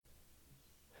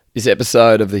This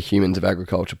episode of the Humans of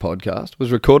Agriculture podcast was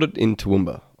recorded in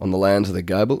Toowoomba on the lands of the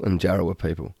Gable and Jarrawa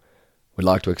people. We'd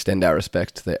like to extend our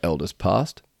respects to their elders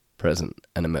past, present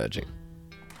and emerging.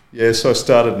 Yeah, so I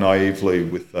started naively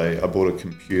with I bought a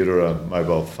computer, a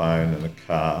mobile phone and a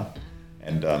car,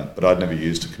 and but I'd never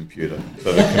used a computer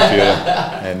for the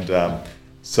computer. And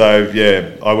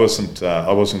so I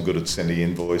wasn't good at sending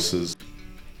invoices.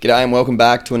 G'day and welcome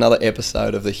back to another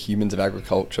episode of the Humans of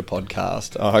Agriculture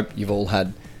podcast. I hope you've all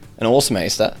had an awesome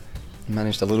Easter and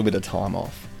managed a little bit of time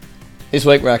off. This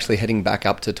week we're actually heading back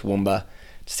up to Toowoomba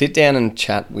to sit down and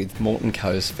chat with Mort &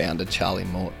 Co.'s founder Charlie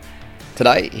Mort.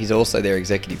 Today he's also their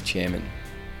executive chairman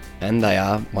and they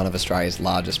are one of Australia's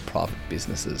largest private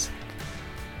businesses.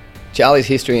 Charlie's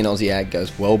history in Aussie Ag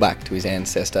goes well back to his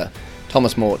ancestor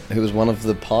Thomas Mort, who was one of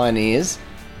the pioneers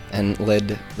and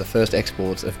led the first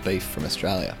exports of beef from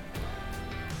Australia.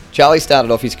 Charlie started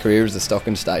off his career as a stock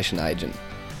and station agent.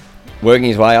 Working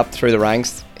his way up through the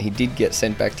ranks, he did get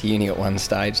sent back to uni at one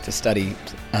stage to study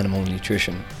animal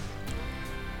nutrition.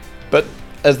 But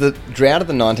as the drought of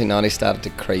the 1990s started to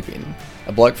creep in,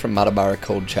 a bloke from Muttaburra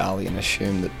called Charlie and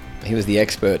assumed that he was the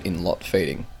expert in lot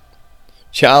feeding.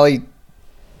 Charlie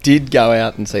did go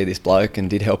out and see this bloke and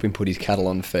did help him put his cattle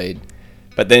on feed,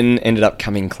 but then ended up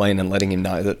coming clean and letting him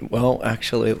know that, well,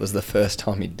 actually it was the first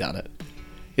time he'd done it.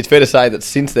 It's fair to say that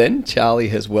since then, Charlie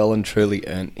has well and truly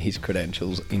earned his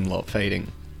credentials in lot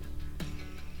feeding.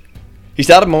 He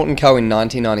started Mort & Co. in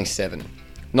 1997.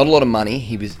 Not a lot of money,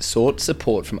 he sought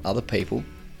support from other people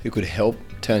who could help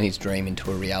turn his dream into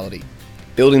a reality.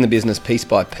 Building the business piece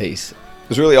by piece, it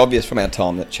was really obvious from our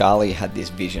time that Charlie had this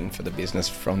vision for the business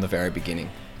from the very beginning.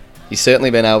 He's certainly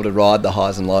been able to ride the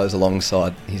highs and lows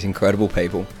alongside his incredible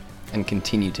people and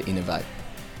continue to innovate.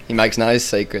 He makes no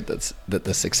secret that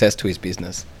the success to his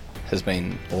business has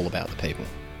been all about the people.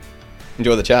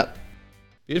 Enjoy the chat.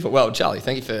 Beautiful. Well, Charlie,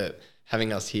 thank you for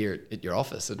having us here at your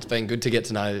office. It's been good to get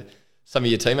to know some of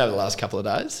your team over the last couple of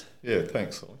days. Yeah,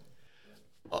 thanks, Ollie.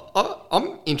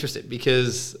 I'm interested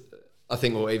because I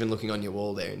think we're even looking on your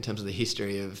wall there in terms of the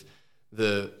history of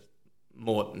the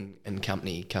Mort and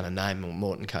Company kind of name, or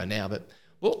Mort & Co. now. But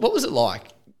what was it like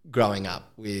growing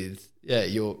up with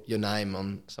your name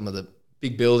on some of the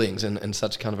big buildings and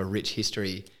such kind of a rich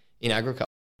history in agriculture?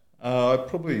 I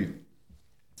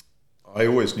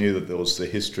always knew that there was the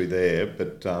history there,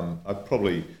 but I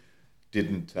probably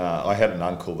didn't. I had an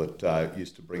uncle that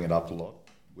used to bring it up a lot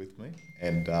with me,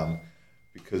 and but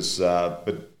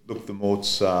look, the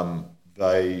Morts,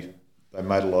 they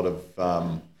made a lot of.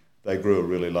 They grew a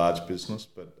really large business,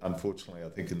 but unfortunately, I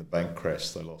think in the bank crash,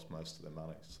 they lost most of their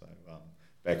money. So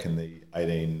back in the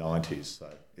 1890s, so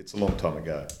it's a long time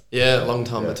ago. Yeah, a long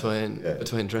time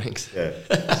between drinks. Yeah,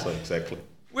 so exactly.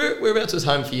 Whereabouts was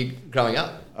home for you growing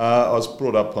up? I was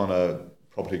brought up on a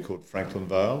property called Franklin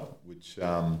Vale, which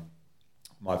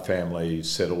my family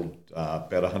settled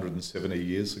about 170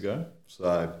 years ago.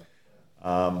 So,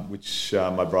 which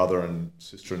my brother and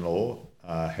sister-in-law,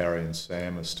 Harry and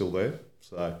Sam, are still there.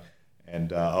 So,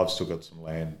 and I've still got some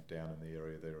land down in the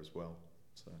area there as well.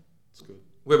 So it's good.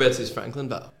 Whereabouts is Franklin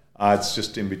Vale? It's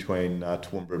just in between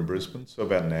Toowoomba and Brisbane, so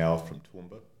about an hour from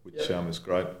Toowoomba, which is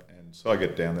great. And so I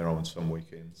get down there on some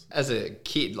weekends. As a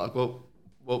kid, like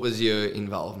what was your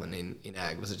involvement in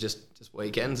ag? Was it just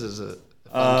weekends as a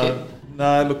fun kid?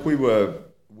 No, look, we were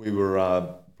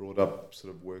brought up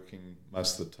sort of working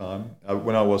most of the time.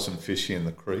 When I wasn't fishing in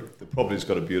the creek, the property's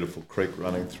got a beautiful creek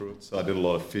running through it, so I did a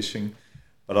lot of fishing.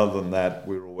 But other than that,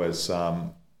 we were always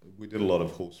we did a lot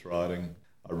of horse riding.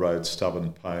 I rode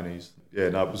stubborn ponies. Yeah,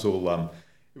 no, it was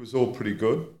all pretty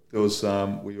good. There was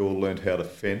we all learned how to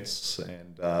fence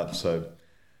so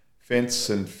fence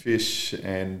and fish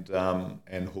and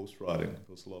horse riding. There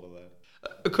was a lot of that.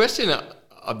 A question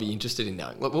I'd be interested in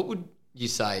knowing: what would you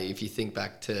say if you think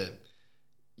back to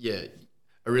a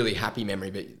really happy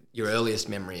memory, but your earliest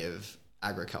memory of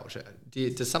agriculture?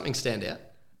 Does something stand out?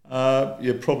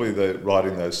 Probably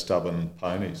riding those stubborn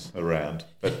ponies around.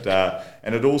 But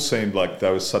and it all seemed like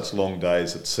they were such long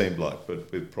days. It seemed like, but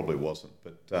it probably wasn't.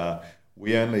 But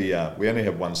we only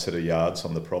have one set of yards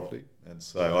on the property, and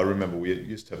so I remember we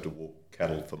used to have to walk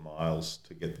cattle for miles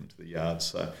to get them to the yard.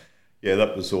 So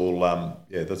that was all.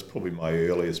 That's probably my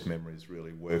earliest memories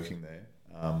really working there.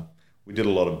 We did a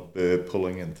lot of burr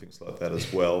pulling and things like that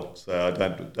as well. So I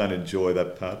don't enjoy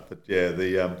that part, but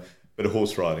but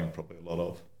horse riding probably a lot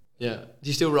of. Yeah. Do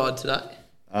you still ride today?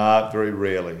 Very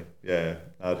rarely. Yeah.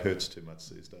 It hurts too much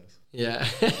these days. Yeah.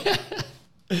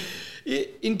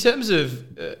 In terms of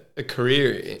a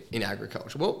career in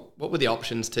agriculture, what were the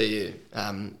options to you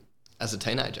as a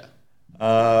teenager?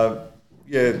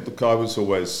 Yeah, look, I was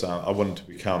always, I wanted to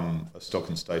become a stock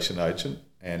and station agent,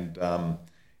 and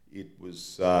it was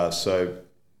so.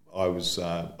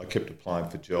 I kept applying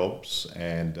for jobs,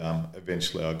 and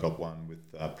eventually I got one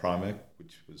with Primac,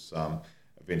 which was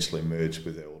eventually merged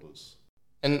with Elders.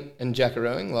 And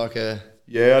jackarooing, like a...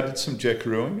 Yeah, I did some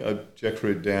jackarooing. I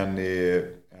jackarooed down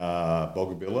near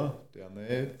Boggabilla, down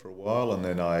there for a while, and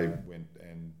then I went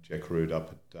and jackarooed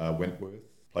up at Wentworth,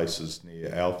 places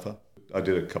near Alpha. I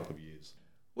did a couple of years.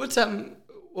 What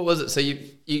was it? So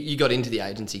you got into the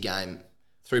agency game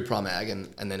through Primag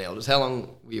and then Elders. How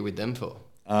long were you with them for?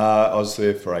 I was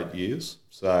there for 8 years.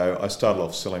 So I started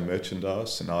off selling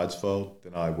merchandise in Eidsvold.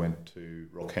 Then I went to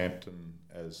Rockhampton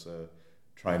as a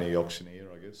trainee auctioneer,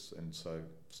 I guess, and so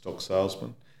stock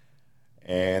salesman.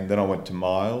 And then I went to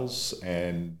Miles,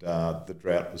 and the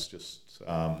drought was just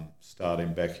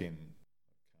starting back in,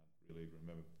 I can't really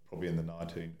remember, probably in the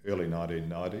early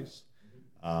 1990s.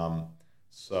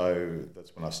 So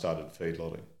that's when I started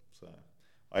feedlotting. So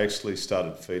I actually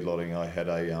started feedlotting. I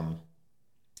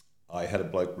had a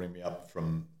bloke ring me up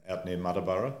from out near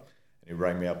Muddaborough, and he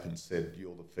rang me up and said,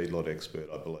 "You're the feedlot expert,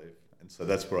 I believe." And so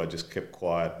that's where I just kept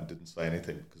quiet and didn't say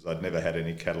anything, because I'd never had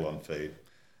any cattle on feed.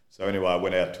 So anyway, I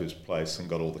went out to his place and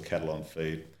got all the cattle on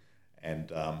feed.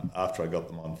 And after I got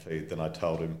them on feed, then I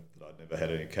told him that I'd never had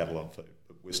any cattle on feed.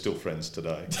 But we're still friends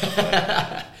today.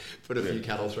 Put a few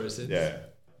cattle through since. Yeah.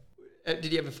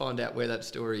 Did you ever find out where that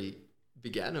story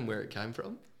began and where it came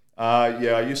from?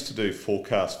 Yeah, I used to do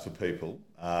forecasts for people,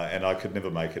 and I could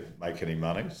never make any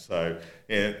money. So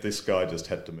yeah, this guy just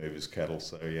had to move his cattle,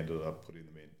 so he ended up putting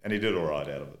them in, and he did all right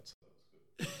out of it.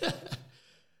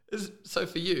 So, so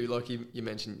for you, like you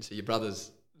mentioned, so your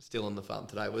brother's still on the farm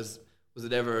today. Was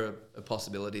it ever a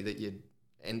possibility that you'd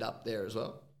end up there as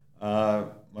well?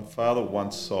 My father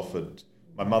once offered.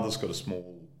 My mother's got a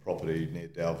small property near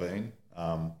Dalveen.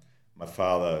 My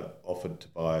father offered to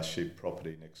buy a sheep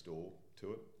property next door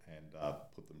to it and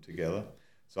put them together.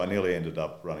 So I nearly ended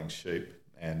up running sheep,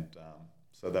 and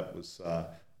so that was.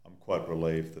 I'm quite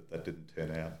relieved that didn't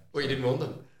turn out. Well, you didn't want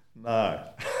them? No.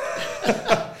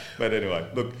 But anyway,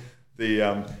 look,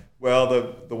 the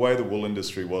way the wool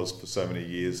industry was for so many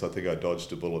years, I think I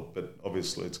dodged a bullet. But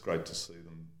obviously, it's great to see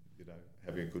them,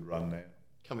 having a good run now.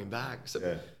 Coming back. So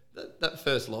yeah. that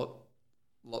first lot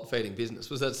feeding business,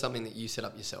 was that something that you set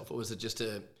up yourself, or was it just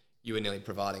you were nearly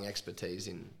providing expertise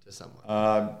to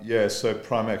someone? Yeah, so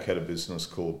Primac had a business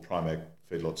called Primac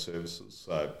Feedlot Services.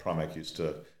 So Primac used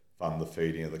to fund the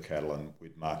feeding of the cattle, and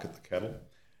we'd market the cattle.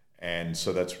 And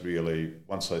so that's really,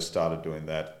 once I started doing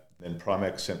that, then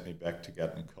Primac sent me back to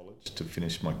Gatton College to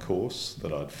finish my course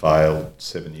that I'd failed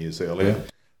 7 years earlier.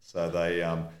 So they,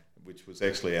 which was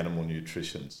actually animal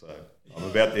nutrition. So I'm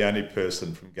about the only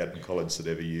person from Gatton College that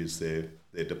ever used their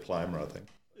diploma, I think.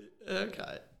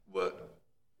 Okay. Well,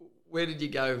 where did you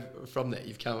go from there?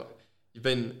 You've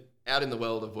been out in the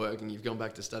world of work and you've gone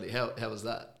back to study. How was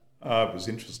that? It was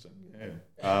interesting,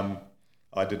 yeah.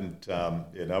 I didn't,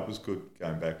 it was good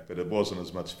going back, but it wasn't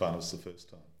as much fun as the first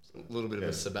time. So, a little bit of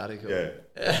a sabbatical. Yeah.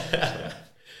 So.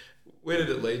 Where did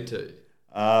it lead to?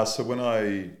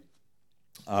 So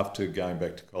after going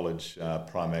back to college,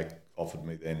 Primac offered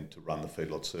me then to run the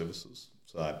feedlot services.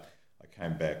 So I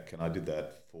came back and I did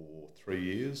that for 3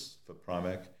 years for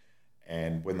Primac.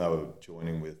 And when they were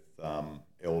joining with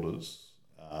Elders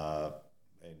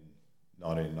in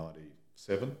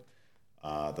 1997,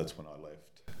 that's when I left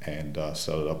and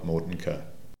started up Morton Co.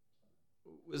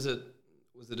 Was it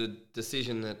a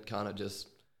decision that kind of just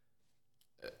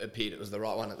appeared it was the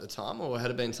right one at the time, or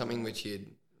had it been something which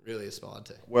you'd really aspired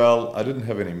to? Well, I didn't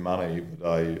have any money,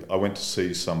 but I went to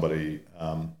see somebody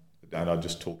and I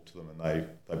just talked to them, and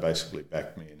they basically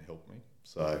backed me and helped me.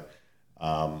 So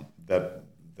that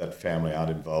family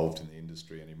aren't involved in the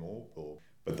industry anymore,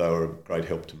 but they were a great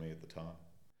help to me at the time.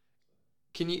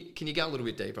 Can you go a little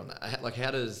bit deeper on that? Like,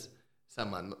 how does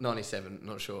someone 97,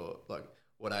 not sure like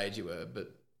what age you were,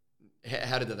 but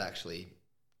how did that actually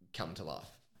come to life?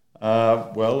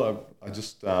 Well, I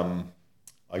just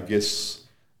I guess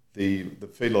the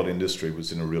feedlot industry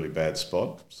was in a really bad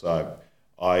spot. So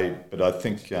I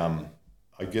think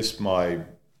I guess my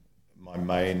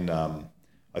main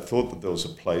I thought that there was a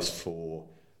place for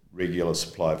regular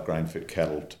supply of grain-fed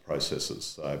cattle to processors.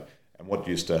 So, and what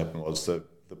used to happen was the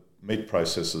meat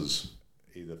processors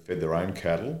either fed their own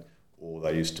cattle or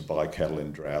they used to buy cattle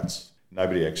in droughts.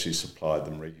 Nobody actually supplied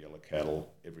them regular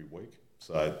cattle every week.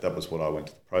 So that was what I went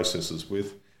to the processors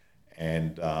with.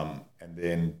 And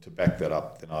then to back that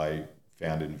up, then I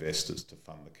found investors to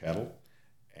fund the cattle.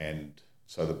 And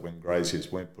so that when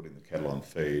graziers weren't putting the cattle on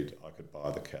feed, I could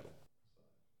buy the cattle.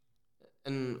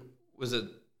 And was it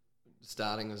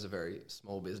starting as a very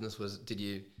small business? Did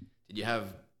you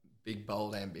have big,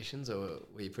 bold ambitions, or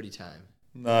were you pretty tame?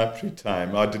 No, pretty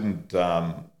tame. I didn't.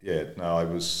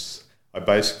 I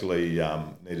basically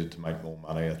needed to make more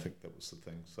money. I think that was the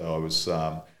thing. So I was.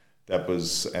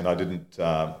 And I didn't.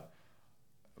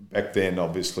 Back then,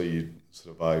 obviously,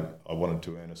 I wanted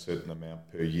to earn a certain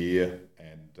amount per year,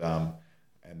 and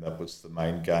that was the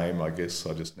main game. I guess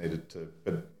I just needed to.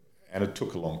 And it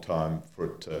took a long time for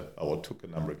it to. It took a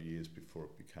number of years before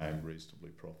it became reasonably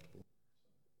profitable.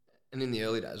 And in the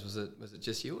early days, was it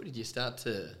just you, or did you start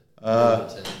to?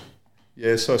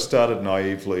 Yeah, so I started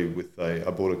naively with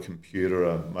I bought a computer,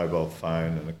 a mobile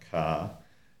phone, and a car,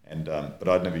 but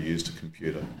I'd never used a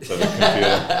computer. So the computer,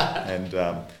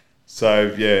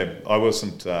 I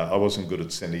wasn't good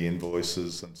at sending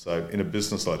invoices, and so in a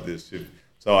business like this,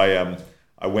 I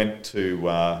went to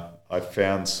I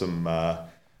found some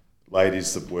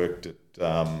ladies that worked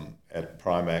at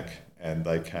Primac, and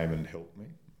they came and helped me.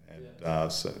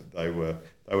 So they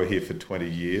were here for 20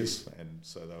 years, and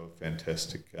so they were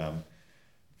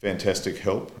fantastic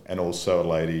help. And also a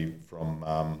lady from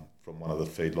one of the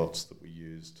feedlots that we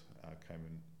used came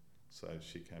in, so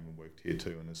she came and worked here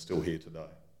too, and is still here today.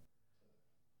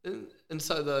 And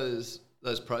so those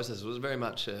processes was very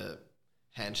much a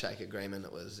handshake agreement.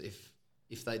 It was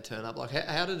if they turn up. Like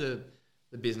how did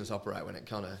the business operate when it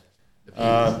kind of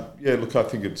appears? Look, I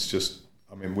think it's just.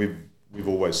 I mean, we've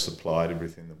always supplied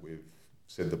everything that we've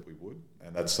said that we would,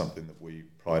 and that's something that we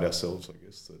pride ourselves, I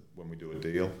guess, that when we do a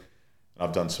deal. And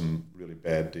I've done some really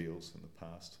bad deals in the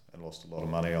past and lost a lot of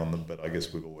money on them, but I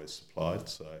guess we've always supplied.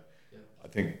 So I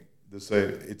think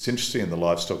it's interesting in the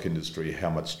livestock industry how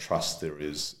much trust there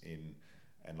is in,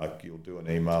 and like you'll do an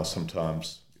email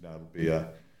sometimes, it'll be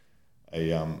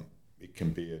it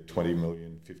can be a $20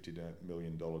 million, $50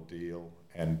 million deal,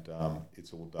 and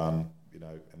it's all done,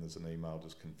 and there's an email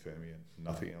just confirming it,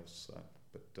 nothing else. So,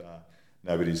 but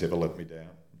nobody's ever let me down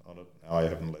on it. I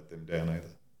haven't let them down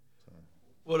either. So.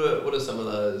 What are some of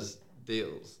those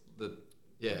deals that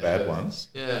bad ones?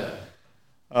 Yeah.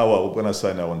 Oh well, when I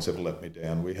say no one's ever let me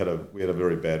down, we had a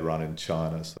very bad run in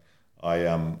China. So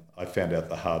I found out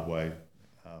the hard way.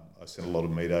 I sent a lot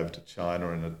of meat over to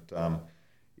China, and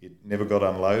it never got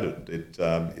unloaded.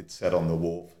 It sat on the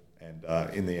wharf, and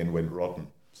in the end went rotten.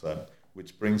 So,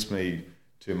 which brings me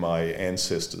to my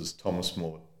ancestors, Thomas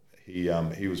Mort. He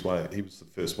was the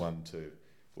first one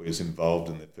was involved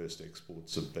in the first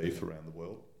exports of beef around the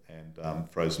world, and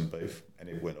frozen beef, and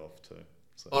it went off too.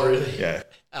 So, oh really? Yeah.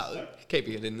 Oh,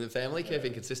 keeping it in the family,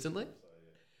 keeping consistently.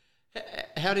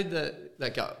 How did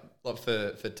that go? Like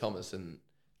for Thomas and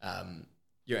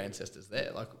your ancestors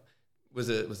there, like was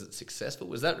it successful?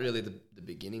 Was that really the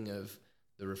beginning of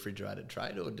the refrigerated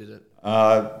trade, or did it?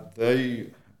 They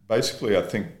basically, I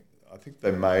think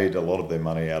they made a lot of their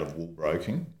money out of wool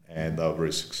broking, and they were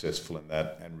very successful in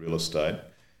that and real estate.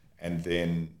 And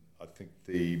then I think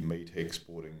the meat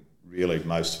exporting, really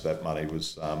most of that money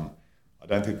was. I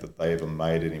don't think that they ever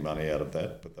made any money out of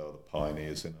that, but they were the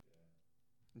pioneers in it.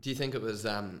 Do you think it was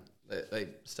they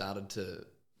started to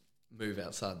move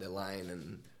outside their lane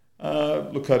and?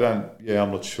 Look, I'm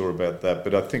not sure about that,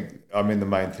 but I mean, the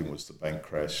main thing was the bank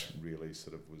crash really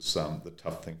sort of was the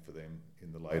tough thing for them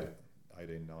in the late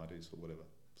 1890s or whatever.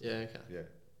 So, yeah, okay.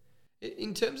 Yeah.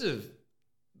 In terms of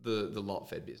the lot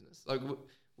fed business, like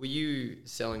were you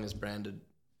selling as branded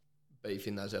beef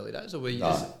in those early days, or were you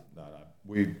No.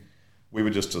 We were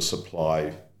just a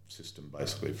supply system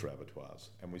basically for abattoirs,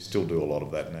 and we still do a lot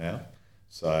of that now.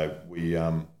 So we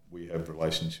have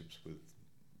relationships with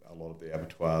a lot of the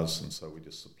abattoirs, and so we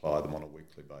just supply them on a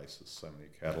weekly basis, so many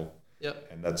cattle. Yep.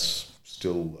 And that's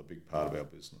still a big part of our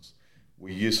business.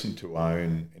 We used to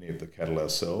own any of the cattle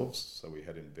ourselves, so we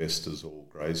had investors or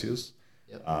graziers.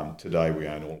 Yep. Today we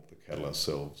own all of the cattle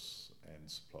ourselves and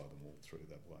supply them all through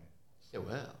that way. Yeah,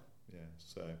 wow. Yeah,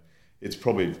 so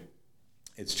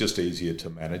it's just easier to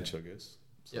manage, I guess.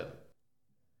 So.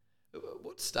 Yeah.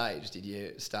 What stage did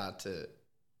you start to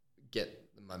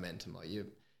get the momentum? Like you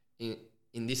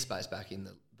in this space back in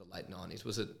the late 90s,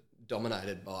 was it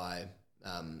dominated by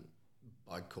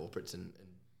corporates and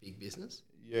big business?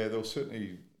 Yeah, there were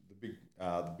certainly the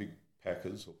big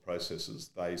packers or processors.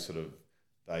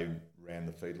 They ran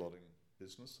the feedlotting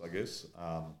business, I guess,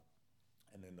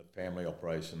 and then the family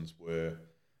operations were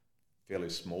fairly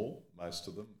small, most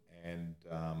of them, and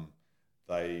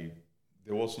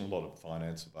there wasn't a lot of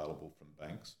finance available from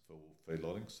banks for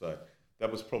feedlotting. So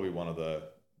that was probably one of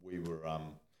we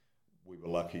were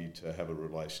lucky to have a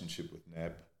relationship with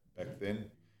NAB back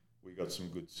then. We got some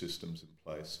good systems in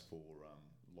place for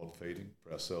lot feeding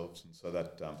for ourselves, and so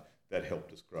that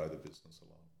helped us grow the business a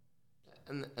lot.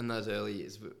 And those early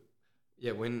years,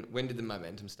 when did the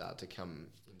momentum start to come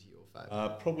into your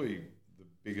fame? Probably the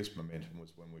biggest momentum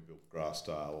was when we built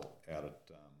Grassdale out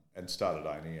at and started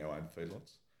owning our own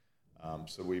feedlots.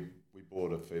 So we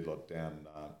bought a feedlot down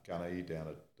Gunny down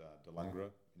at Delungra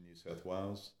in New South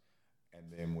Wales, and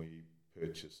then we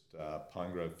purchased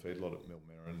Pinegrove feedlot at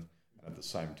Millmerran, and at the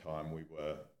same time we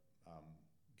were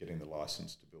getting the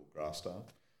licence to build Grassdale.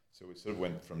 So we sort of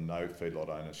went from no feedlot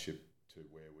ownership to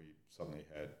where we suddenly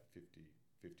had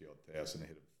 50 odd thousand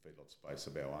head of feedlot space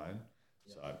of our own,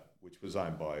 so which was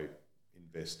owned by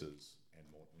investors and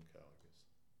Morton Co, I guess.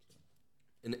 So.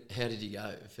 And how did you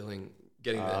go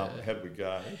getting the... How did we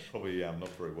go? Probably not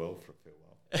very well for a fair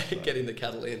while. So, getting the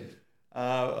cattle in?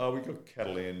 We got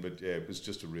cattle in, but yeah, it was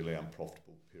just a really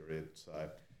unprofitable period. So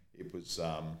it was,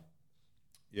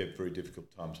 very difficult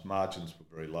times. Margins were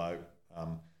very low.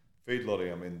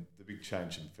 Feedlotting, I mean, the big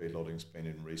change in feedlotting's been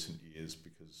in recent years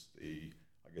because the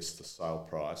sale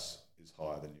price is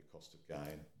higher than your cost of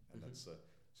gain, and that's so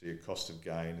your cost of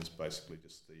gain is basically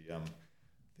just the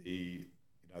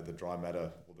dry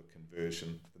matter or the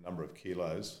conversion, the number of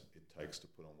kilos it takes to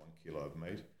put on 1 kilo of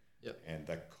meat, and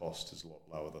that cost is a lot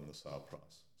lower than the sale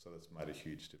price. So that's made a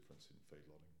huge difference in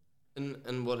feedlotting.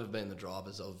 And what have been the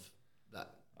drivers of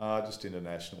that? Just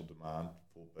international demand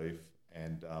for beef.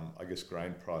 And I guess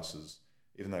grain prices,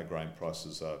 even though grain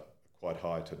prices are quite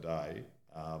high today,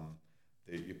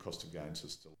 your cost of gains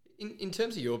is still... In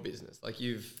terms of your business, like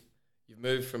you've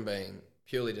moved from being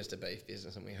purely just a beef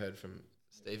business, and we heard from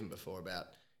Stephen before about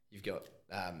you've got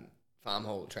farm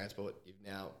haul transport, you've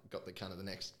now got the kind of the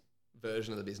next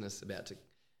version of the business about to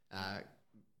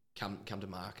come to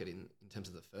market in terms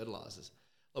of the fertilisers.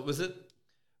 Like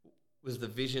was the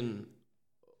vision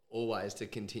always to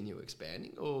continue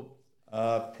expanding, or...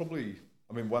 Probably,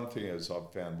 I mean, one thing is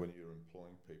I've found when you're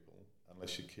employing people,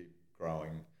 unless you keep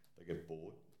growing, they get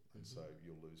bored, and so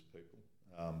you'll lose people.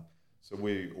 So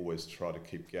we always try to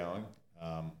keep going.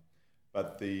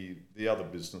 But the other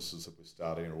businesses that we're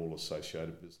starting are all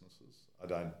associated businesses.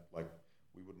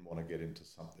 We wouldn't want to get into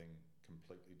something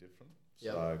completely different.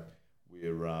 Yep. So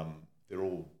they're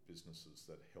all businesses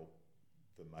that help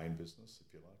the main business,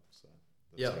 if you like. So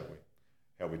that's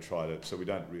how we try to, so we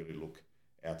don't really look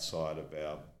outside of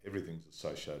everything's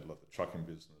associated, like the trucking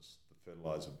business, the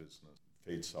fertiliser business,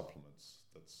 feed supplements.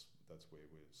 That's where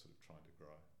we're sort of trying to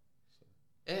grow.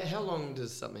 So. How long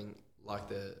does something like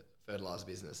the fertiliser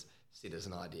business sit as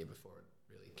an idea before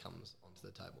it really comes onto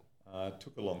the table? It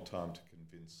took a long time to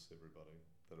convince everybody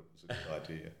that it was a good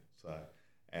idea. So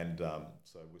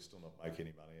we're still not making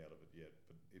any money out of it yet,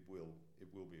 but it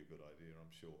will be a good idea,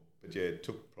 I'm sure. But yeah, it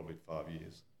took probably 5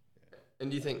 years. Yeah.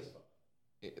 And do you think...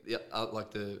 like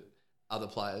the other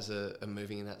players are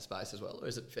moving in that space as well, or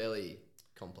is it fairly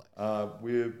complex?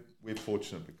 We're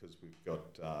fortunate because we've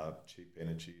got cheap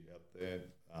energy out there,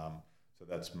 so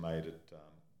that's made it.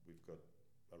 We've got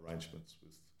arrangements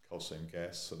with coal seam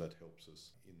gas, so that helps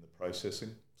us in the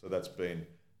processing. So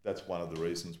that's one of the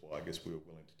reasons why I guess we were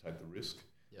willing to take the risk.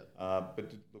 Yep.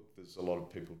 But look, there's a lot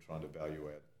of people trying to value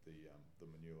out the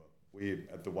manure. We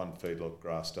at the one feedlot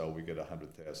Grassdale, we get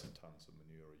 100,000 tonnes of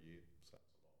manure a year. So.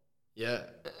 Yeah.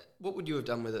 What would you have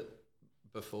done with it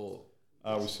before?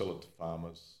 We sell it to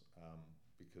farmers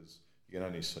because you can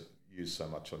only use so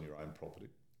much on your own property.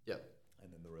 Yep.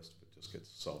 And then the rest of it just gets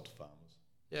sold to farmers.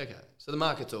 Yeah, okay. So the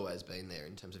market's always been there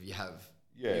in terms of you have...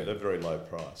 Yeah, at a very low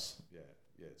price.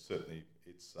 Yeah, certainly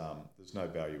it's there's no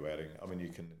value adding. I mean, you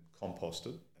can compost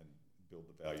it and build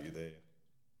the value there,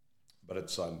 but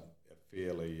it's a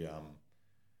fairly...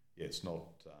 it's not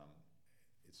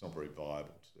very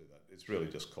viable to do that. It's really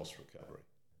just cost recovery.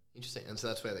 Interesting. And so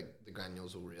that's where the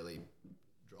granules will really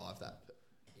drive that.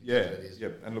 Yeah.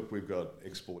 And look, we've got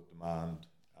export demand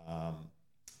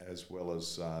as well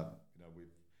as,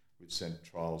 we've sent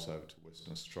trials over to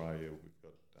Western Australia. We've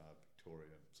got Victoria.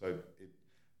 So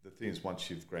the thing is, once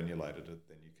you've granulated it,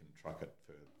 then you can truck it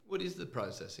further. What is the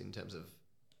process in terms of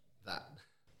that?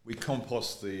 We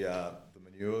compost the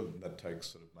manure. That takes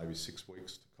sort of maybe 6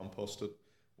 weeks to compost it.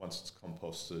 Once it's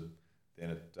composted, then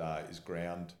it is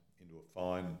ground into a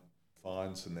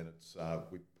fines, and then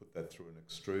we put that through an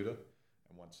extruder.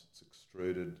 And once it's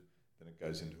extruded, then it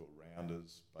goes into a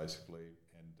rounders basically,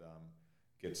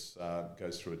 and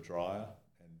goes through a dryer.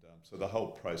 And so the whole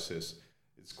process,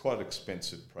 it's quite an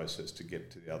expensive process to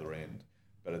get to the other end,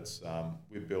 but it's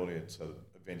we're building it so that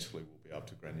eventually we'll be able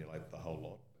to granulate the whole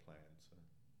lot. So.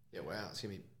 Yeah, wow, it's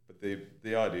gonna be. But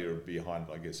the idea behind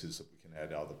it, I guess, is that we can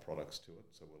add other products to it.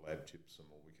 So we'll add gypsum,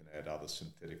 or we can add other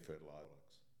synthetic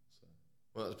fertilisers. So.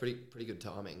 Well, it's pretty good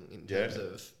timing in terms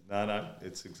of. No,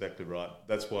 it's exactly right.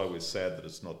 That's why we're sad that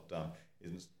it's not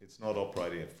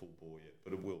operating at full bore yet,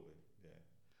 but it will be. Yeah.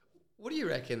 What do you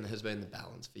reckon has been the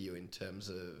balance for you in terms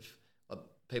of, like,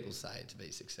 people say to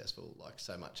be successful, like,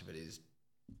 so much of it is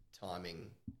timing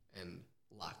and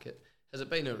luck. Has it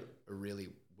been a really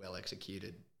well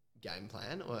executed game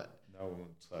plan, or? No one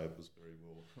would say it was very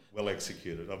well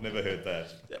executed. I've never heard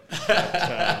that.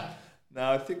 But,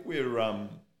 no, I think we're.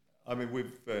 I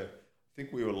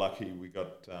think we were lucky. We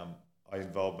got. I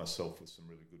involved myself with some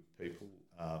really good people,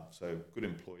 so good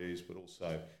employees, but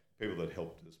also people that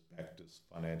helped us, backed us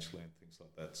financially, and things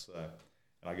like that. So,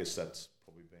 and I guess that's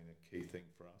probably been a key thing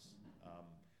for us.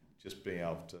 Just being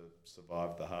able to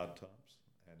survive the hard times,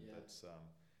 and that's.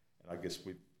 And I guess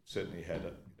we certainly had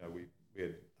it. We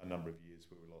had a number of years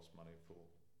where we lost money for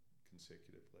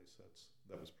consecutively, so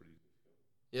that was pretty difficult.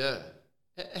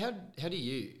 Yeah. How do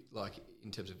you, like, in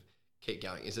terms of keep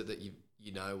going? Is it that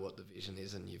you know what the vision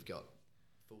is and you've got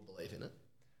full belief in it?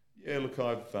 Yeah, look,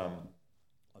 I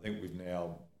think we've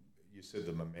now. You said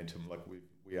the momentum, like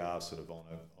we are sort of on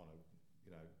a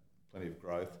plenty of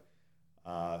growth.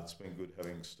 It's been good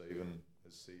having Stephen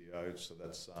as CEO, so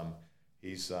that's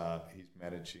he's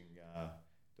managing.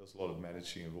 Does a lot of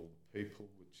managing of all the people,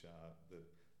 which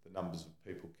the numbers of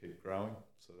people keep growing.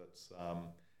 So that's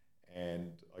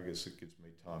and I guess it gives me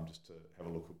time just to have a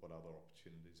look at what other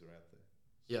opportunities are out there.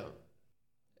 Yeah.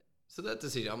 So that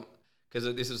decision, because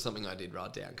this is something I did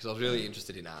write down, because I was really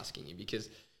interested in asking you, because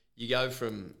you go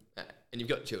from, and you've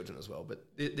got children as well, but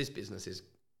this business is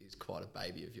quite a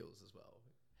baby of yours as well.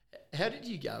 How did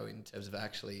you go in terms of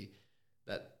actually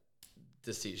that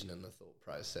decision and the thought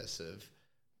process of,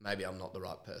 maybe I'm not the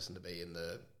right person to be in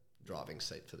the driving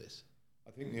seat for this?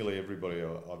 I think nearly everybody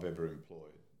I've ever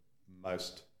employed,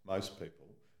 most people,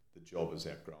 the job has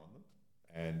outgrown them.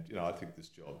 And, I think this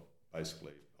job,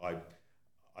 basically, I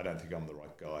don't think I'm the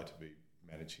right guy to be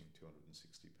managing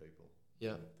 260 people.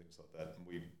 Yeah. And things like that. And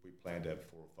we plan to have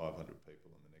 400 or 500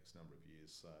 people in the next number of years.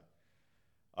 So,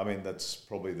 I mean, that's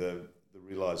probably the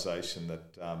realisation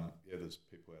that, there's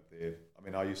people out there. I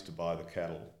mean, I used to buy the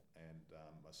cattle and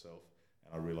myself,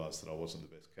 and I realised that I wasn't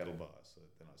the best cattle buyer. So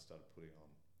then I started putting on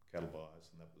cattle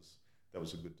buyers, and that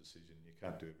was a good decision. You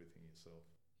can't do everything yourself.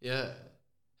 Yeah.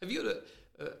 Have you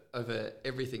got over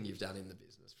everything you've done in the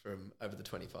business from over the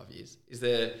 25 years, is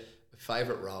there a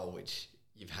favourite role which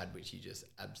you've had which you just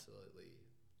absolutely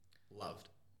loved?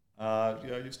 I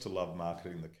used to love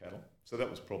marketing the cattle. So that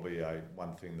was probably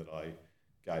one thing that I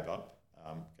gave up,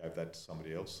 gave that to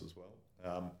somebody else as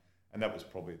well. And that was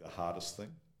probably the hardest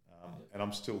thing. And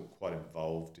I'm still quite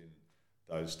involved in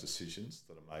those decisions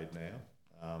that are made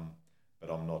now. But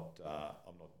I'm not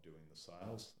doing the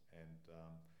sales.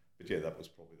 But yeah, that was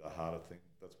probably the harder thing.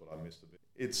 That's what I missed a bit.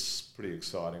 It's pretty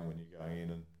exciting when you're going in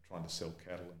and trying to sell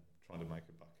cattle and trying to make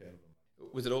a buck out of them.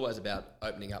 Was it always about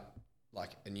opening up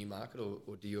like a new market,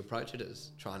 or do you approach it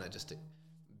as trying to just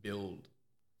build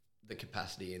the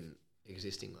capacity in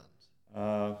existing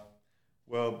ones?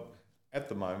 Well, at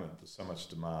the moment, there's so much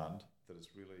demand that it's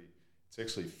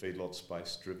actually feedlot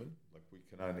space driven. Like, we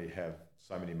can only have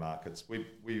so many markets.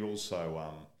 We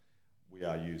also we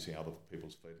are using other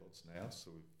people's feedlots now,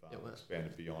 so we've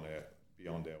expanded beyond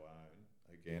our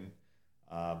own again.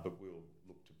 But we'll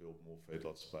look to build more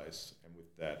feedlot space, and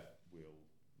with that, we'll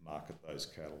market those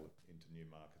cattle into new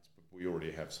markets. But we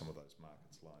already have some of those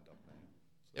markets lined up now.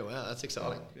 So, yeah, wow, that's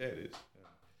exciting. Yeah, it is. Yeah.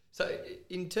 So,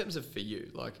 in terms of for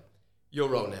you, like your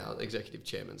role now, executive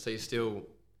chairman, so you're still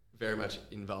very much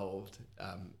involved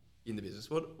in the business.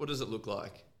 What does it look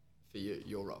like for you,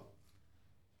 your role?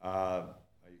 Are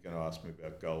you going to ask me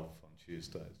about golf on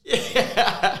Tuesdays?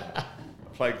 Yeah. I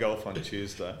played golf on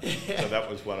Tuesday, so that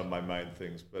was one of my main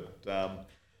things. But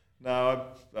no,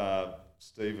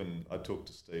 I talk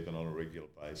to Stephen on a regular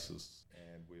basis,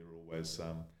 and we're always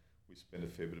we spend a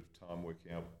fair bit of time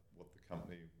working out what the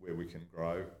company, where we can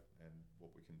grow and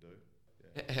what we can do.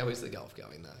 Yeah. How is the golf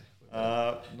going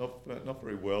though? Not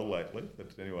very well lately, but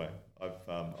anyway,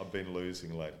 I've been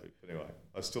losing lately. But anyway,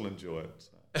 I still enjoy it.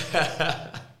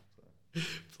 So.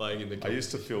 Playing in the golf. I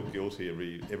used to feel guilty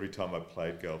every time I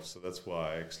played golf, so that's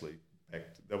why I actually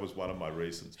that was one of my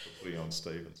reasons for putting on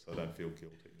Stephen, so I don't feel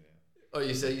guilty now. Oh,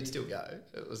 you said you'd still go?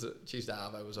 It was a Tuesday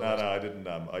Arvo was No, I didn't.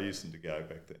 I used to go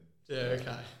back then. Yeah,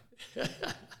 okay.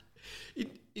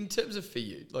 in terms of for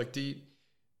you, like, do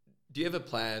you ever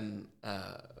plan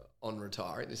on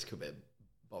retiring? This could be a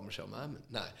bombshell moment.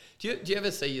 No. Do you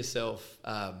ever see yourself,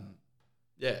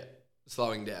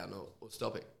 slowing down or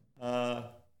stopping?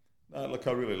 No, look,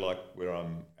 I really like where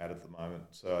I'm at the moment,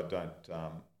 so I don't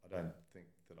think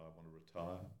that I want to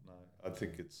retire. No, I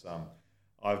think it's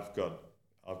I've got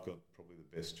probably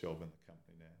the best job in the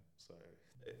company now. So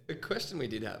a question we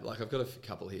did have, like I've got a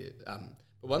couple here,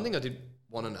 but one thing I did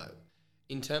want to know,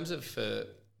 in terms of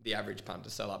the average punter,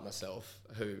 so like myself,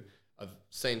 who I've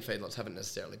seen feedlots, haven't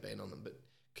necessarily been on them, but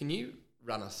can you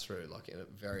run us through, like at a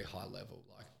very high level,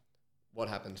 like what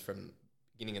happens from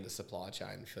beginning of the supply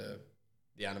chain for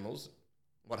the animals,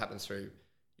 what happens through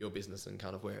your business and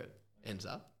kind of where it ends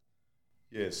up?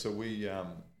 Yeah, so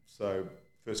so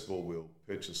first of all, we'll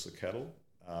purchase the cattle.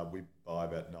 We buy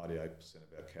about 98%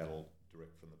 of our cattle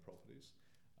direct from the properties.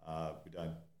 We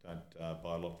don't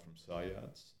buy a lot from sale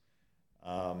yards.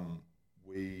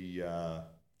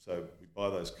 So we buy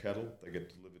those cattle. They get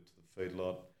delivered to the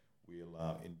feedlot.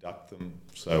 We'll induct them.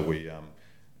 So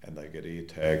and they get ear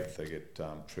tagged. They get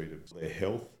treated for their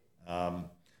health.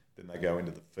 Then they go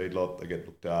into the feedlot. They get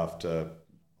looked after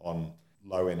on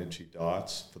low energy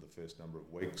diets for the first number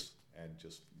of weeks, and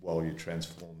just while you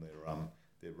transform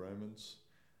their rumens.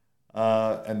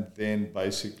 And then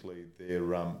basically they're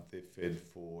fed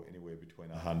for anywhere between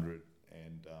 100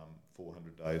 and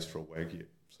 400 days for a Wagyu.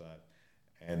 So,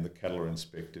 and the cattle are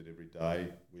inspected every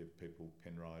day. We have people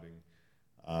pen riding,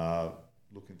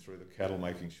 looking through the cattle,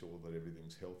 making sure that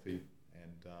everything's healthy,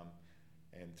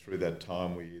 and through that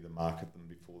time we either market them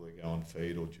before they go on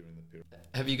feed or during the period.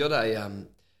 Have you got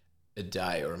a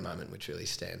day or a moment which really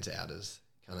stands out as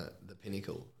kind of the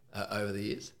pinnacle over the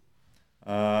years?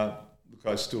 Look,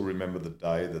 I still remember the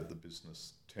day that the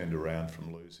business turned around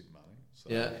from losing money. So,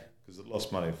 because it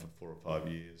lost money for 4 or 5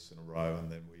 years in a row,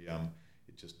 and then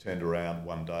it just turned around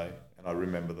one day. And I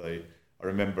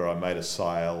remember I made a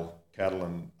sale cattle,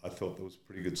 and I thought that was a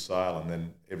pretty good sale. And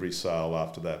then every sale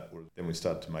after that, then we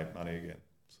started to make money again.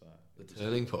 So the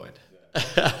turning point.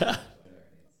 Yeah.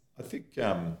 I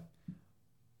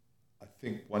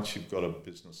think once you've got a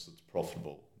business that's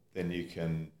profitable, then you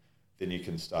can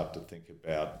start to think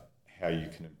about how you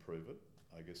can improve it.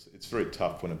 I guess it's very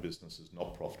tough when a business is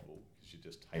not profitable because you're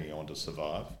just hanging on to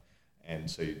survive, and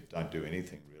so you don't do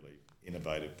anything really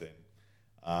innovative then.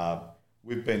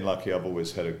 We've been lucky. I've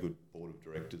always had a good board of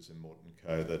directors in Morton &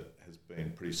 Co that has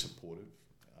been pretty supportive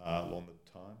along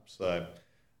the time. So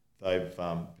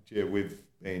we've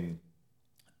been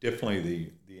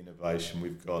definitely the innovation.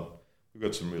 We've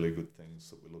got some really good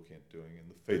things that we're looking at doing, and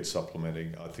the feed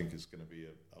supplementing I think is going to be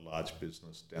a large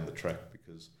business down the track,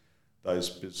 because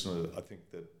those business, I think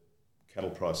that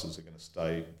cattle prices are going to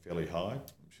stay fairly high.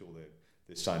 I'm sure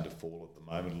they're starting to fall at the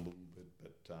moment a little bit,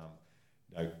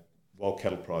 but while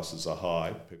cattle prices are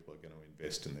high, people are going to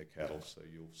invest in their cattle, so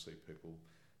you'll see people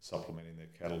supplementing their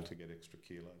cattle to get extra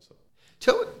kilos.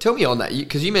 Tell me on that,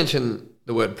 because you mentioned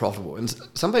the word profitable, and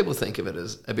some people think of it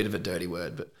as a bit of a dirty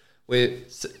word, but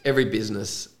every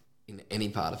business in any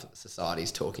part of society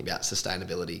is talking about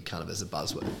sustainability kind of as a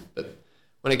buzzword. But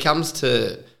when it comes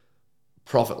to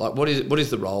profit, like what is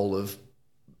the role of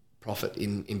profit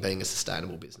in being a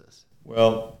sustainable business?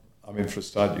 Well, I mean, for a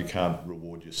start, you can't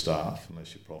reward your staff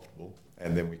unless you're profitable,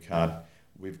 and then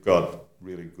we've got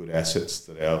really good assets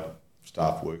that our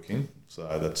staff work in, so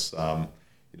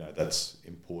that's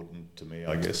important to me,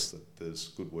 I guess, that there's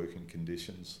good working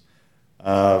conditions.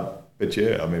 But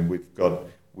yeah, I mean,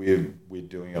 we're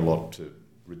doing a lot to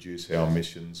reduce our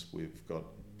emissions. We've got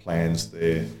plans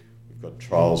there. We've got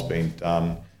trials being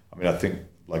done. I mean, I think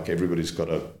like everybody's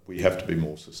we have to be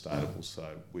more sustainable. So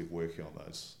we're working on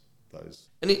those.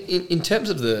 And in terms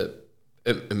of the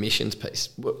emissions piece,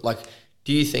 like,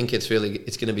 do you think it's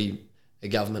going to be a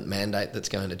government mandate that's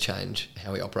going to change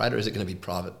how we operate, or is it going to be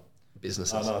private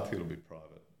businesses? No, I think it'll be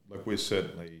private. Like, we're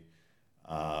certainly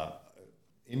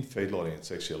in feedlotting, it's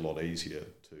actually a lot easier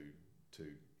to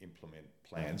implement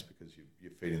plans because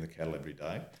you're feeding the cattle every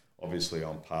day. Obviously,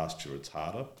 on pasture, it's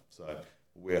harder. So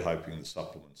we're hoping the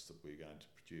supplements that we're going to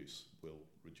produce will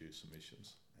reduce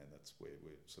emissions, and that's where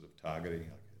we're sort of targeting,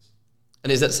 I guess.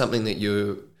 And is that something that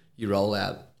you roll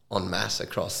out en masse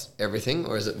across everything,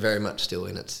 or is it very much still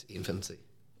in its infancy?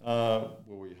 Well,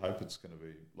 we hope it's going to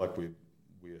be, like we're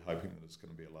hoping that it's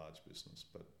going to be a large business,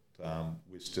 but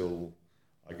we're still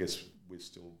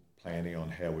planning on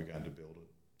how we're going to build it.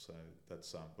 So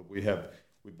that's, but we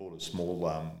bought a small,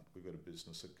 we've got a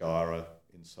business at Guyra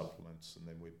in supplements, and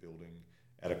then we're building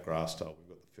out at Grassdale. We've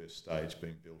got the first stage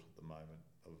being built at the moment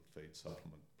of a feed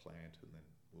supplement plant, and then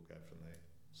we'll go from there.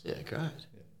 So, yeah, great.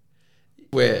 Yeah.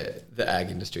 Where the ag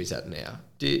industry is at now,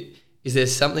 is there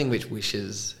something which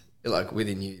wishes, like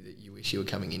within you, that you wish you were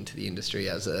coming into the industry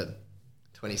as a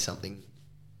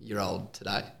 20-something-year-old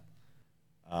today?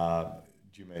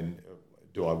 Do you mean,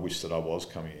 do I wish that I was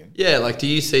coming in? Yeah, like do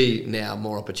you see now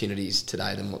more opportunities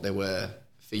today than what there were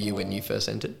for you when you first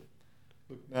entered?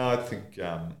 Look, no, I think,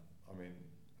 I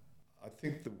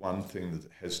think the one thing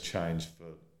that has changed for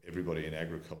everybody in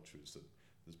agriculture is that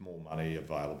there's more money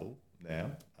available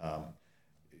now.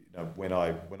 When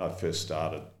I first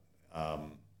started,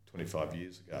 25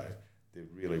 years ago, there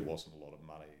really wasn't a lot of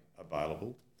money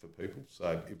available for people.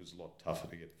 So it was a lot tougher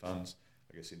to get funds.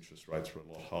 I guess interest rates were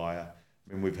a lot higher.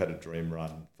 I mean, we've had a dream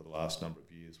run for the last number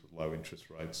of years with low interest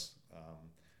rates.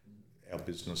 Our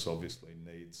business obviously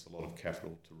needs a lot of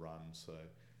capital to run, so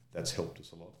that's helped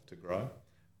us a lot to grow.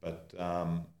 But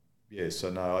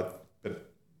but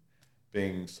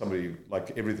being somebody,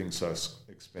 like, everything's so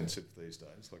expensive these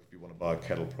days. Like, if you want to buy a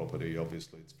cattle property,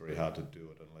 obviously it's very hard to do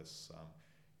it unless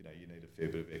you need a fair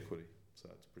bit of equity. So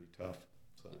it's pretty tough.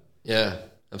 So yeah,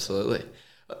 absolutely.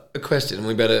 A question, and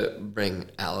we better bring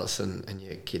Alice and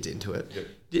your kids into it.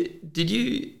 Yep.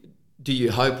 Do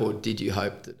you hope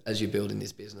that as you're building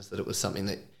this business that it was something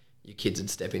that your kids would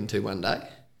step into one day?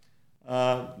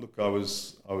 Look, I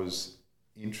was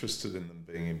interested in them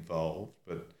being involved,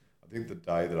 but I think the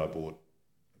day that I brought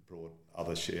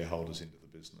other shareholders into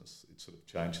the business, it sort of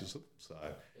changes it. So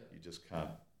you just can't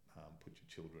put your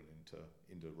children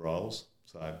into roles.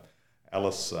 So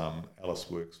Alice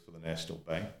works for the National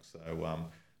Bank, so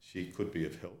she could be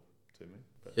of help to me.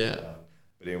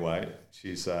 But anyway,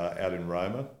 she's out in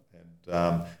Roma,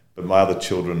 and but my other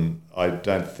children, I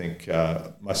don't think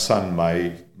my son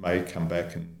may come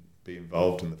back and be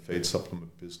involved in the feed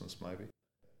supplement business, maybe.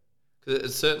 Because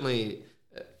it's certainly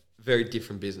a very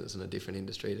different business and a different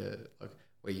industry to like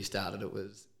where you started. It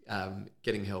was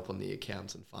getting help on the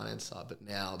accounts and finance side, but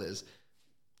now there's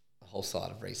a whole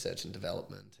side of research and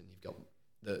development, and you've got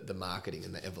the marketing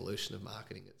and the evolution of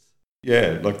marketing.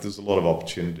 There's a lot of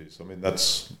opportunities. I mean,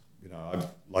 that's,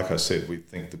 like I said, we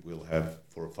think that we'll have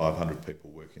 400 or 500 people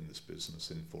working in this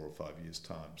business in 4 or 5 years'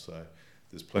 time. So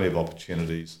there's plenty of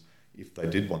opportunities if they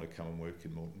did want to come and work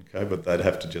in Morton Co, but they'd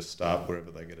have to just start wherever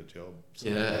they get a job. So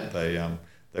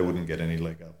they wouldn't get any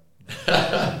leg up.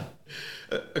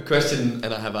 A question,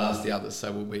 and I have asked the others,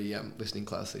 so we'll be listening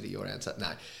closely to your answer.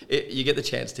 No, you get the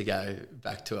chance to go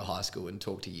back to a high school and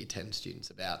talk to Year 10 students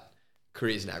about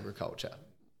careers in agriculture.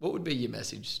 What would be your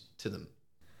message to them?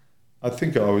 I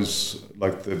think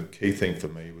the key thing for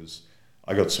me was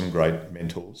I got some great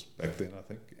mentors back then, I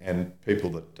think, and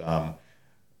people that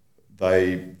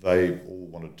they all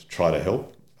wanted to try to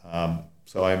help.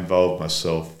 So I involved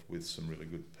myself with some really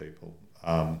good people.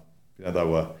 They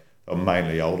were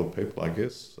mainly older people, I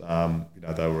guess.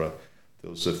 There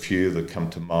was a few that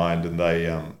come to mind, and they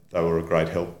were a great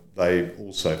help. They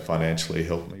also financially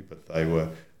helped me, but they were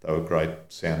great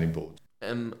sounding boards.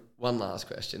 One last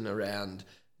question around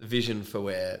the vision for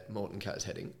where Morton Co is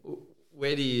heading.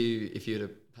 Where do you, if you were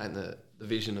to paint the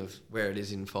vision of where it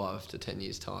is in 5 to 10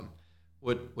 years' time,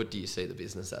 what do you see the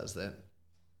business as then?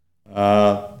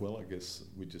 Well, I guess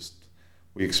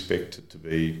we expect it to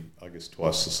be, I guess,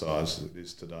 twice the size that it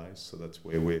is today. So that's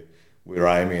where we're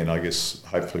aiming, and I guess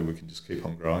hopefully we can just keep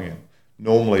on growing it.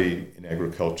 Normally in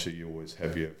agriculture, you always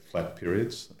have your flat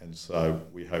periods, and so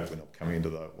we hope we're not coming into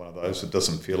one of those. It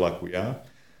doesn't feel like we are.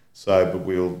 So, but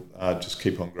we'll just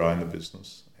keep on growing the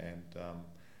business, and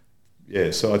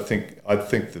So I think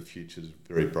the future is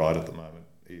very bright at the moment,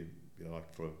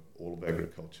 like for all of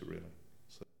agriculture, really.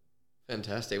 So.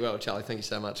 Fantastic. Well, Charlie, thank you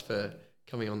so much for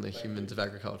coming on the Humans of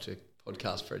Agriculture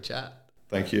podcast for a chat.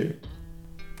 Thank you.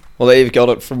 Well, there you've got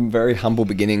it. From very humble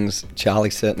beginnings,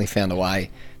 Charlie certainly found a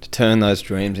way to turn those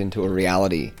dreams into a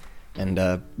reality and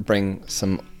bring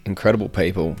some incredible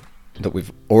people that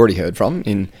we've already heard from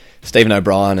in Stephen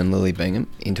O'Brien and Lily Bingham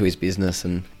into his business.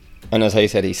 And as he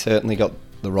said, he certainly got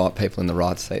the right people in the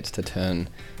right seats to turn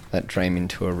that dream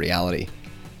into a reality.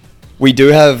 We do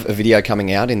have a video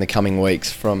coming out in the coming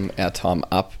weeks from our time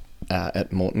up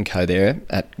at Morton Co there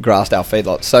at Grassdale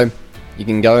Feedlot. So you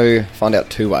can go find out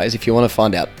 2 ways. If you want to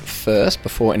find out first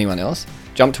before anyone else,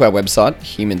 jump to our website,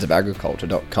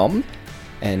 humansofagriculture.com,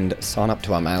 and sign up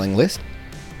to our mailing list.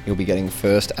 You'll be getting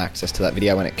first access to that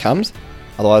video when it comes.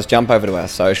 Otherwise, jump over to our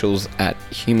socials at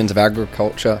Humans of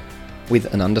Agriculture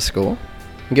with an _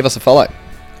 and give us a follow.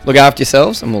 Look after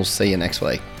yourselves, and we'll see you next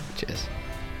week. Cheers.